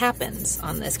exactly happens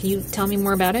on this? Can you tell me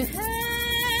more about it?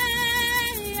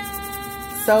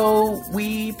 So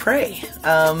we pray.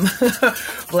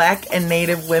 Black and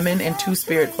Native women and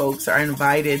Two-Spirit folks are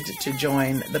invited to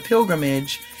join the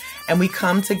pilgrimage, and we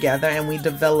come together and we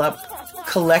develop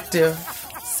collective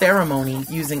ceremony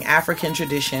using African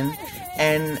tradition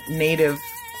and Native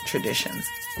traditions.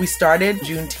 We started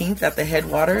Juneteenth at the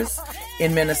Headwaters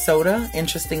in Minnesota,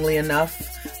 interestingly enough,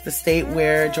 the state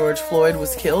where George Floyd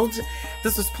was killed.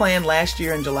 This was planned last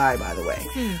year in July, by the way.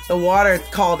 The water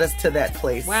called us to that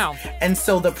place. Wow. And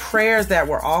so the prayers that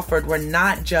were offered were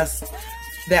not just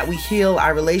that we heal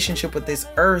our relationship with this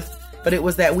earth, but it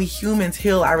was that we humans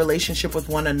heal our relationship with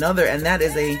one another. And that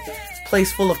is a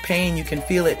place full of pain. You can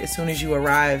feel it as soon as you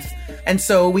arrive. And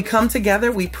so we come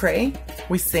together, we pray,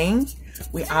 we sing,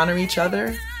 we honor each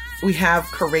other. We have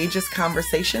courageous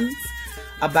conversations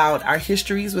about our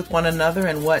histories with one another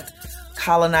and what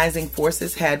colonizing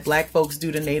forces had Black folks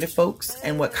do to Native folks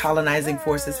and what colonizing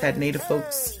forces had Native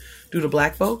folks do to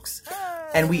Black folks.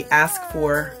 And we ask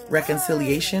for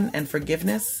reconciliation and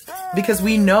forgiveness because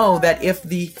we know that if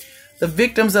the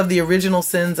victims of the original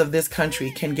sins of this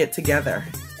country can get together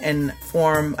and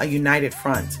form a united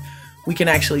front, we can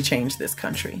actually change this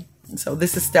country. And so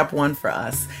this is step one for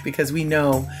us because we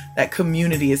know that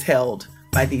community is held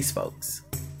by these folks.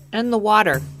 And the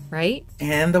water, right?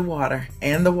 And the water,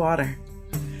 and the water,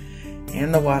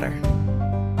 and the water.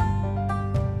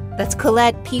 That's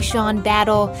Colette Pichon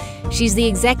Battle. She's the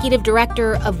executive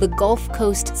director of the Gulf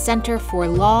Coast Center for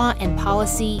Law and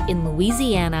Policy in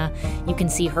Louisiana. You can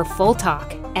see her full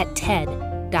talk at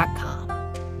TED.com.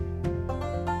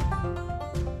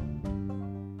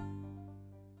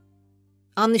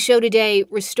 On the show today,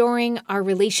 restoring our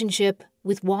relationship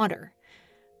with water.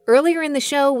 Earlier in the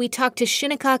show, we talked to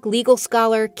Shinnecock legal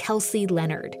scholar Kelsey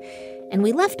Leonard, and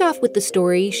we left off with the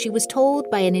story she was told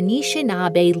by an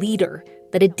Anishinaabe leader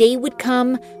that a day would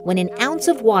come when an ounce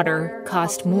of water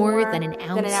cost more than an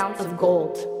ounce of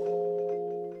gold.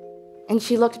 And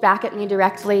she looked back at me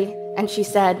directly and she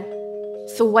said,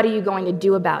 "So what are you going to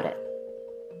do about it?"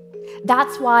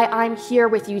 That's why I'm here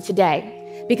with you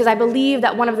today, because I believe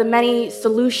that one of the many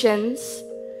solutions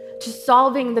to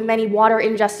solving the many water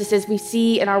injustices we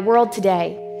see in our world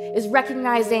today is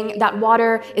recognizing that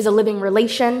water is a living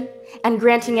relation and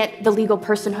granting it the legal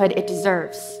personhood it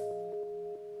deserves.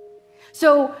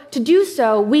 So to do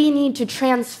so, we need to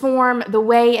transform the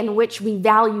way in which we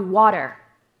value water.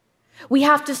 We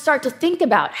have to start to think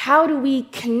about how do we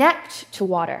connect to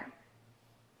water.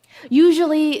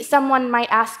 Usually someone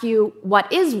might ask you,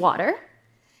 what is water?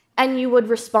 And you would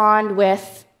respond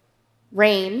with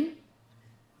rain,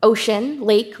 ocean,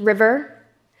 lake, river.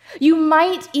 You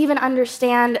might even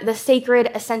understand the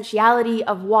sacred essentiality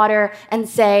of water and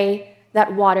say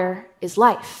that water is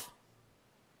life.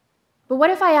 But what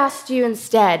if I asked you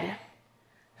instead,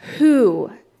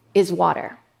 who is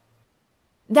water?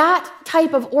 That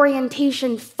type of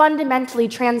orientation fundamentally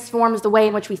transforms the way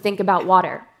in which we think about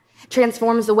water,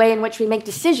 transforms the way in which we make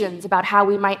decisions about how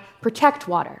we might protect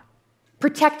water.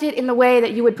 Protect it in the way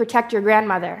that you would protect your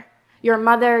grandmother, your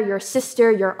mother, your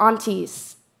sister, your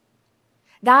aunties.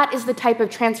 That is the type of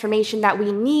transformation that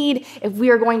we need if we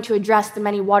are going to address the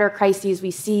many water crises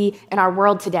we see in our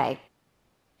world today.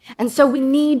 And so we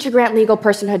need to grant legal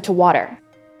personhood to water.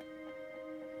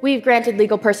 We've granted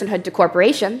legal personhood to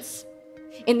corporations.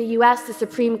 In the US, the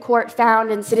Supreme Court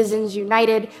found in Citizens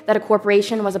United that a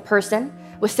corporation was a person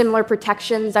with similar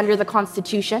protections under the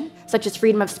Constitution, such as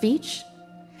freedom of speech,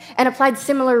 and applied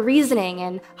similar reasoning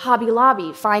in Hobby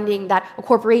Lobby, finding that a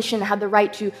corporation had the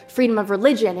right to freedom of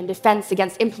religion and defense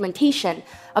against implementation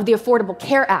of the Affordable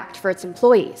Care Act for its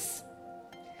employees.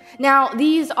 Now,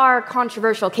 these are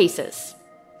controversial cases.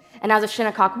 And as a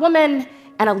Shinnecock woman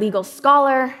and a legal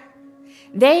scholar,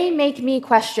 they make me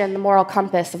question the moral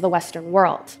compass of the Western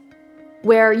world,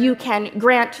 where you can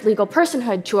grant legal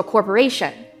personhood to a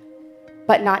corporation,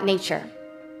 but not nature.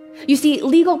 You see,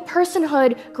 legal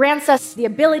personhood grants us the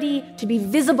ability to be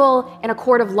visible in a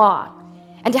court of law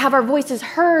and to have our voices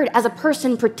heard as a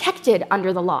person protected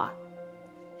under the law.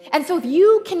 And so if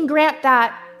you can grant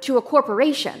that to a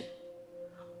corporation,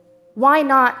 why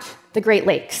not the Great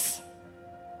Lakes?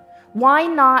 Why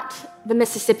not the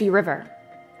Mississippi River?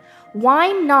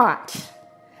 Why not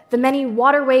the many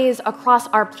waterways across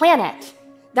our planet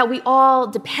that we all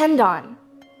depend on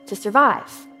to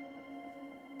survive?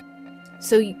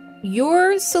 So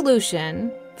your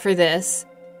solution for this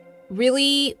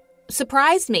really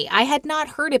surprised me. I had not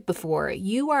heard it before.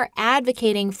 You are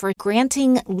advocating for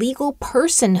granting legal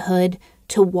personhood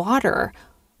to water.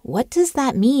 What does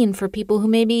that mean for people who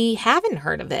maybe haven't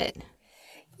heard of it?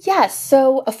 Yes,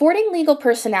 so affording legal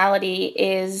personality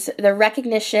is the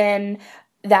recognition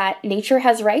that nature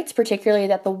has rights, particularly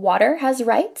that the water has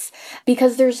rights,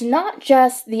 because there's not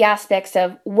just the aspects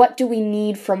of what do we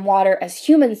need from water as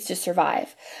humans to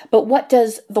survive, but what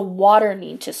does the water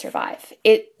need to survive?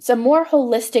 It's a more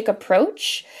holistic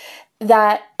approach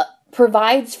that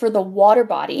provides for the water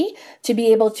body to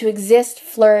be able to exist,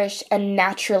 flourish, and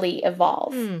naturally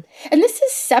evolve. And this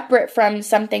is separate from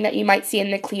something that you might see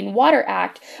in the Clean Water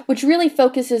Act, which really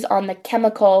focuses on the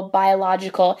chemical,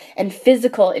 biological, and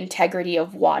physical integrity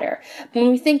of water. When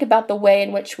we think about the way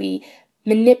in which we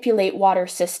manipulate water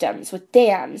systems with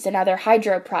dams and other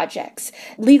hydro projects,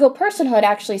 legal personhood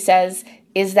actually says,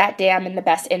 is that dam in the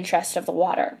best interest of the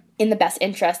water? in the best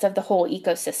interest of the whole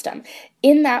ecosystem.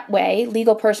 In that way,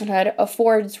 legal personhood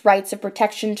affords rights of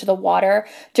protection to the water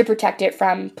to protect it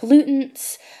from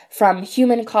pollutants, from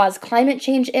human-caused climate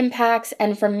change impacts,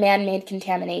 and from man-made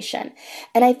contamination.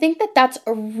 And I think that that's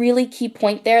a really key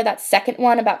point there, that second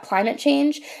one about climate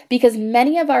change, because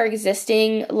many of our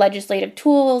existing legislative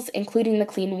tools, including the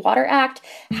Clean Water Act,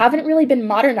 haven't really been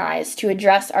modernized to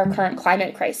address our current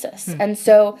climate crisis. And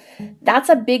so that's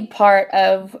a big part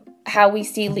of how we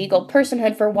see legal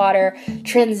personhood for water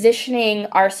transitioning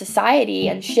our society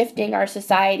and shifting our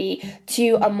society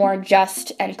to a more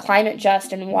just and climate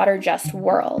just and water just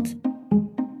world.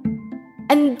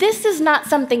 And this is not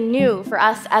something new for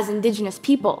us as Indigenous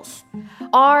peoples.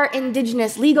 Our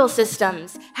Indigenous legal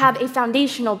systems have a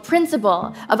foundational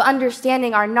principle of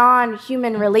understanding our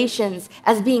non-human relations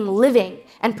as being living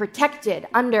and protected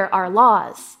under our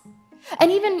laws.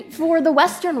 And even for the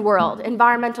Western world,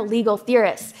 environmental legal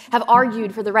theorists have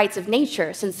argued for the rights of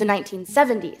nature since the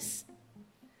 1970s.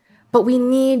 But we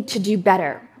need to do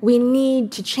better. We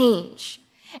need to change.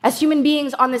 As human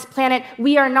beings on this planet,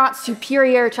 we are not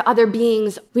superior to other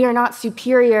beings. We are not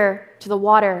superior to the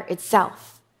water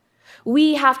itself.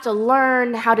 We have to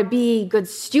learn how to be good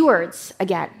stewards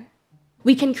again.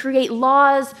 We can create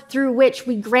laws through which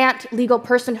we grant legal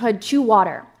personhood to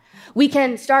water. We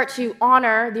can start to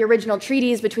honor the original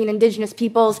treaties between Indigenous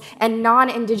peoples and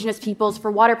non-Indigenous peoples for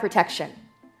water protection.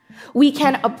 We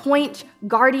can appoint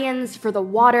guardians for the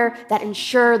water that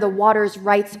ensure the water's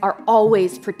rights are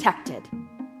always protected.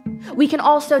 We can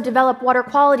also develop water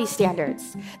quality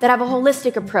standards that have a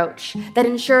holistic approach that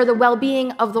ensure the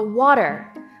well-being of the water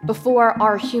before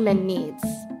our human needs.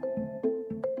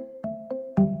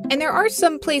 And there are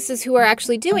some places who are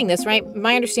actually doing this, right?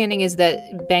 My understanding is that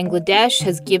Bangladesh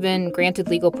has granted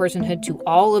legal personhood to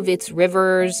all of its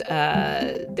rivers.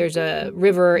 There's a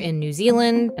river in New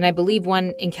Zealand, and I believe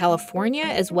one in California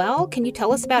as well. Can you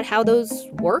tell us about how those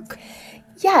work?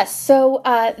 Yes, so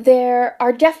there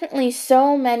are definitely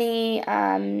so many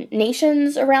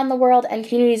nations around the world and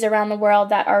communities around the world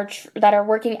that are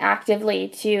working actively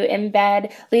to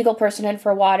embed legal personhood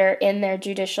for water in their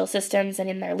judicial systems and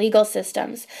in their legal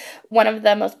systems. One of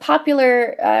the most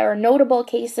popular or notable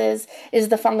cases is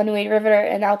the Whanganui River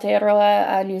in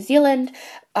Aotearoa, New Zealand,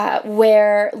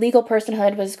 where legal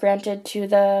personhood was granted to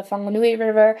the Whanganui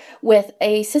River with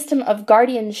a system of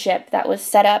guardianship that was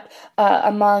set up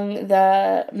among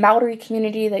the Maori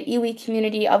community, the iwi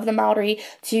community of the Maori,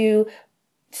 to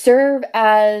serve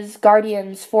as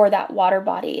guardians for that water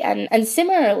body. And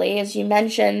similarly, as you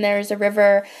mentioned, there's a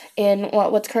river in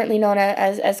what's currently known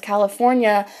as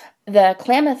California, the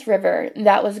Klamath River,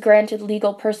 that was granted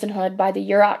legal personhood by the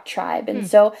Yurok tribe. And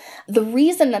so the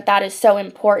reason that is so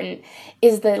important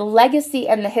is the legacy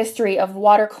and the history of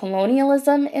water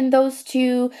colonialism in those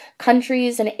two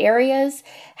countries and areas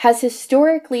has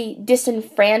historically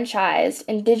disenfranchised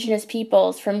Indigenous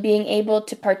peoples from being able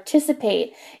to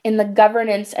participate in the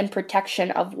governance and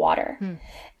protection of water.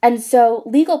 And so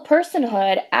legal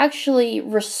personhood actually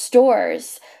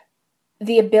restores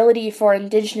the ability for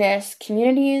Indigenous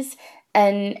communities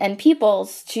and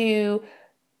peoples to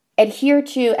adhere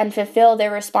to and fulfill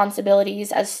their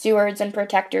responsibilities as stewards and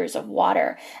protectors of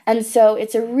water. And so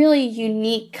it's a really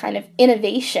unique kind of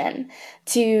innovation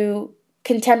to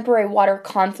contemporary water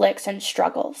conflicts and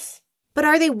struggles. But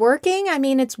are they working? I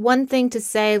mean, it's one thing to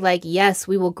say, like, yes,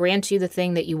 we will grant you the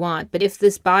thing that you want. But if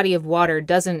this body of water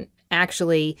doesn't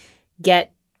actually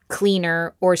get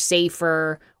cleaner or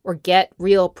safer or get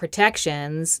real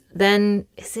protections, then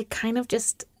is it kind of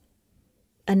just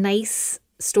a nice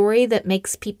story that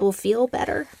makes people feel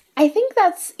better? I think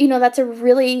that's a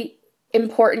really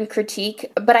important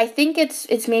critique, but I think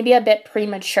it's maybe a bit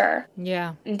premature.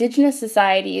 Yeah. Indigenous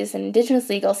societies and Indigenous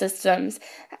legal systems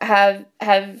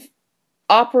have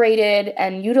operated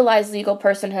and utilized legal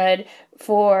personhood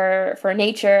for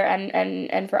nature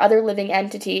and for other living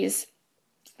entities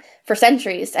for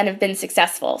centuries and have been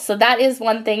successful. So that is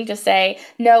one thing to say,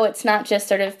 no, it's not just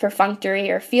sort of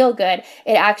perfunctory or feel good.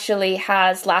 It actually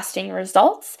has lasting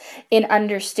results in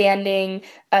understanding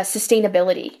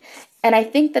sustainability. And I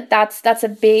think that's a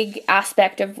big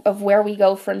aspect of where we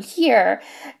go from here,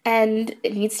 and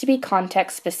it needs to be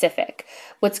context specific.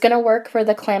 What's going to work for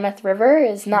the Klamath River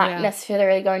is not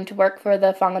necessarily going to work for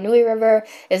the Whanganui River,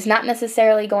 is not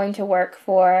necessarily going to work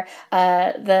for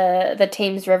the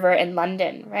Thames River in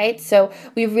London, right? So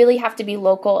we really have to be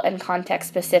local and context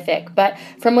specific. But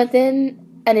from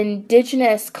within an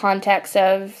Indigenous context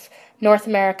of North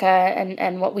America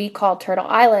and what we call Turtle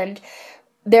Island,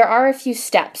 there are a few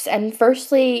steps, and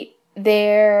firstly,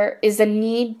 there is a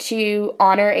need to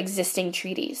honor existing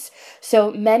treaties.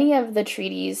 So many of the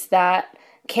treaties that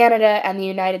Canada and the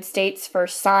United States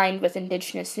first signed with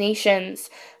Indigenous nations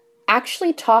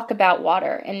actually talk about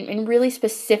water in really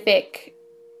specific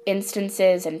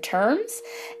instances and terms,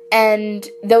 and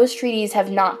those treaties have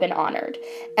not been honored.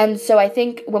 And so I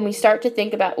think when we start to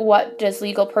think about what does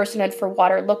legal personhood for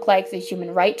water look like, the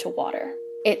human right to water,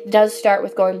 it does start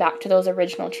with going back to those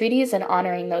original treaties and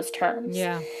honoring those terms.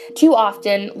 Yeah. Too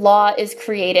often, law is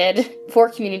created for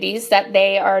communities that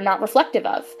they are not reflective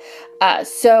of.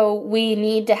 So we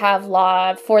need to have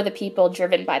law for the people,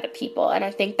 driven by the people. And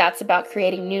I think that's about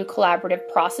creating new collaborative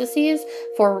processes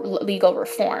for legal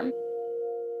reform.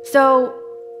 So,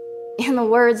 in the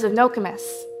words of Nokomis,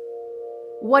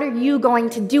 what are you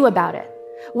going to do about it?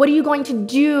 What are you going to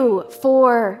do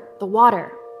for the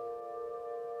water?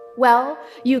 Well,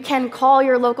 you can call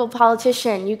your local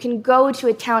politician, you can go to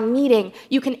a town meeting,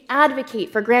 you can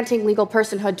advocate for granting legal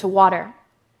personhood to water.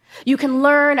 You can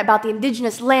learn about the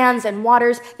Indigenous lands and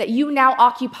waters that you now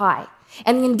occupy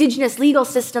and the Indigenous legal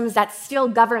systems that still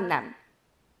govern them.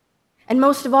 And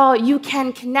most of all, you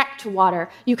can connect to water.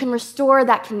 You can restore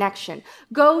that connection.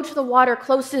 Go to the water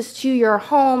closest to your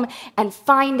home and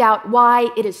find out why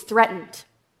it is threatened.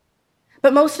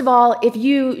 But most of all, if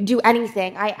you do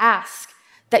anything, I ask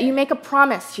that you make a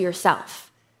promise to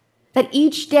yourself, that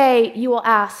each day you will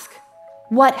ask,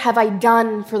 what have I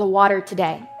done for the water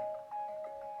today?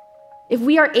 If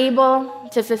we are able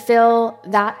to fulfill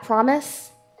that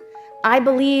promise, I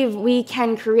believe we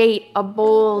can create a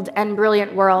bold and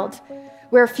brilliant world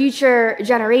where future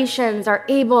generations are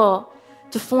able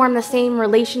to form the same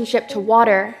relationship to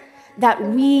water that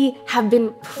we have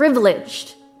been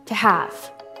privileged to have,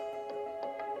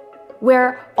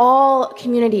 where all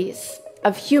communities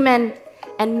of human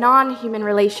and non-human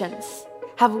relations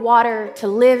have water to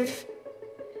live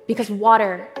because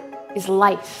water is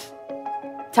life.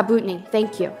 Tabutni,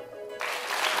 thank you.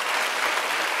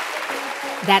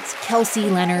 That's Kelsey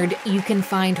Leonard. You can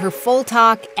find her full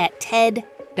talk at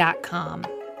TED.com.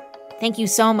 Thank you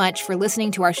so much for listening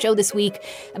to our show this week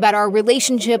about our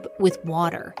relationship with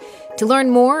water. To learn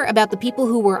more about the people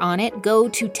who were on it, go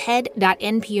to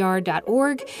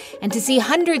TED.npr.org. And to see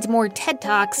hundreds more TED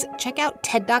Talks, check out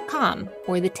TED.com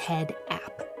or the TED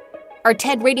app. Our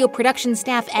TED radio production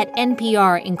staff at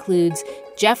NPR includes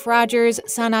Jeff Rogers,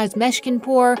 Sanaz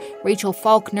Meshkinpour, Rachel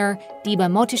Faulkner, Diba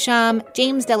Mohtasham,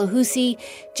 James Delahousie,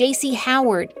 J.C.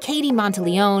 Howard, Katie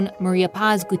Monteleone, Maria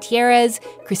Paz Gutierrez,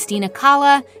 Christina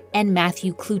Kala, and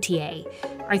Matthew Cloutier.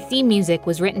 Our theme music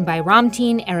was written by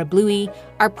Ramtin Arablouei.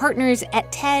 Our partners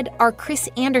at TED are Chris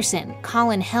Anderson,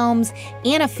 Colin Helms,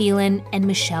 Anna Phelan, and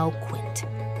Michelle Quint.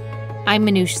 I'm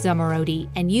Manoush Zomorodi,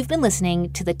 and you've been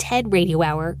listening to the TED Radio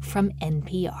Hour from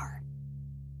NPR.